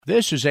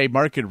This is a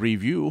market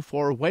review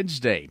for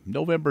Wednesday,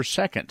 November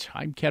 2nd.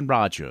 I'm Ken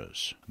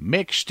Rogers.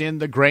 Mixed in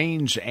the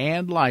grains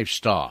and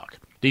livestock.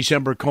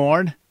 December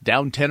corn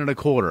down 10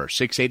 1/4,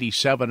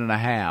 687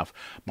 1/2.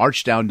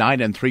 March down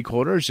 9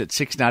 3/4 at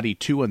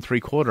 692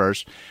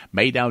 3/4.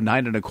 May down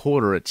 9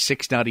 1/4 at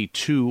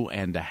 692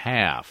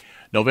 1/2.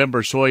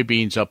 November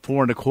soybeans up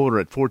 4 1/4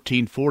 at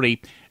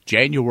 1440.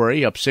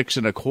 January up 6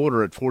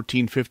 1/4 at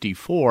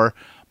 1454.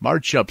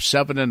 March up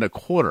 7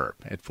 1/4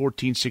 at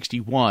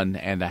 1461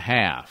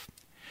 1/2.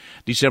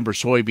 December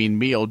soybean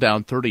meal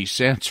down 30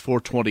 cents,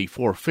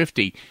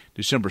 424.50.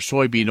 December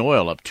soybean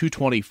oil up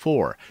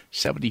 224,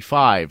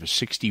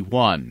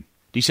 75.61.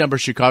 December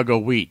Chicago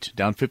wheat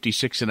down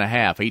 56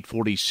 1/2,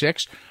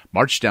 846.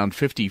 March down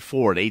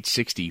 54 at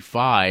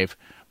 865.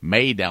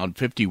 May down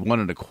 51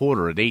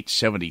 1/4 at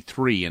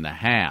 873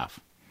 1/2.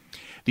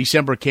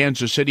 December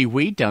Kansas City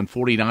wheat down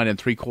 49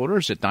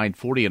 3/4 at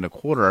 940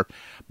 1/4.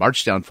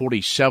 March down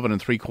 47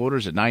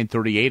 3/4 at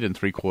 938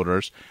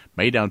 3/4.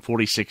 May down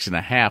 46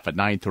 1/2 at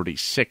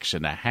 936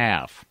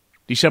 1/2.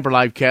 December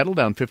live cattle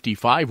down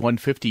 55,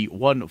 150,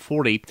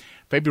 140.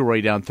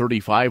 February down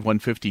 35,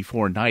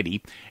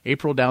 154.90.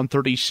 April down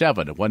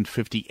 37 at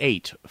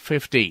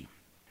 158.50.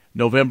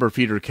 November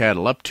feeder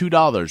cattle up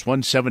 $2,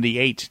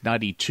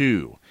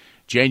 178.92.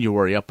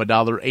 January up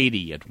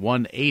 $1.80 at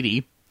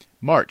 180.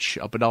 March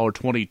up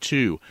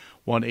 $1.22,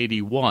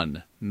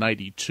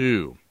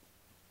 181.92.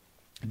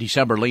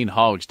 December lean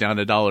hogs down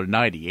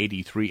 $1.90,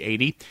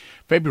 83.80.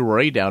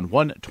 February down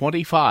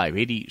 125,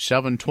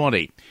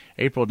 87.20.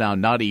 April down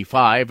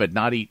 95 at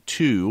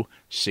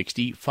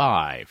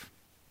 92.65.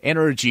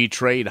 Energy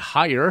trade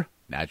higher: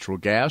 natural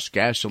gas,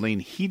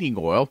 gasoline, heating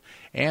oil,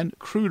 and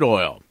crude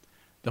oil.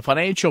 The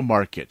financial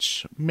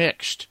markets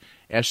mixed.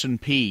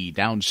 S&P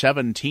down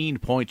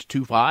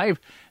 17.25,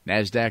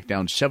 NASDAQ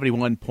down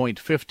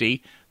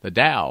 71.50, the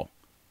Dow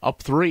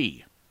up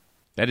 3.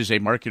 That is a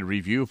market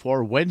review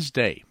for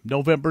Wednesday,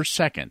 November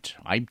 2nd.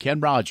 I'm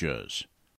Ken Rogers.